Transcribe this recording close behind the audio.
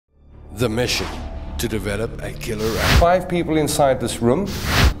The mission: to develop a killer app. 5 people inside this room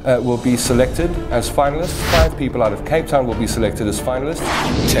will be selected as finalists. 5 people out of Cape Town will be selected as finalists.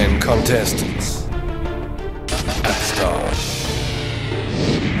 10 contestants. App Star.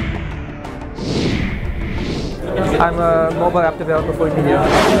 I'm a mobile app developer for media.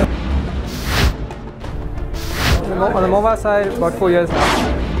 On the mobile side, about 4 years now.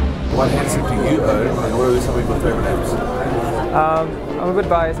 What handset do you own, and what are some of your favorite apps? I'm a bit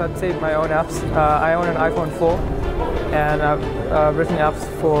biased. I'd say my own apps. I own an iPhone 4, and I've written apps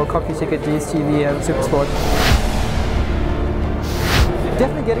for Coffee Ticket, DSTV, and Supersport.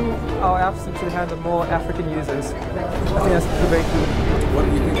 Definitely getting our apps into the hands of more African users. I think that's very key. What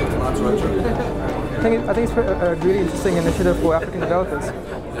do you think of tonight's roadshow? I think it's a really interesting initiative for African developers.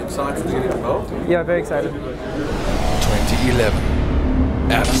 Excited to get involved? Yeah, very excited.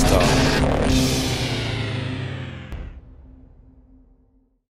 2011 App Star.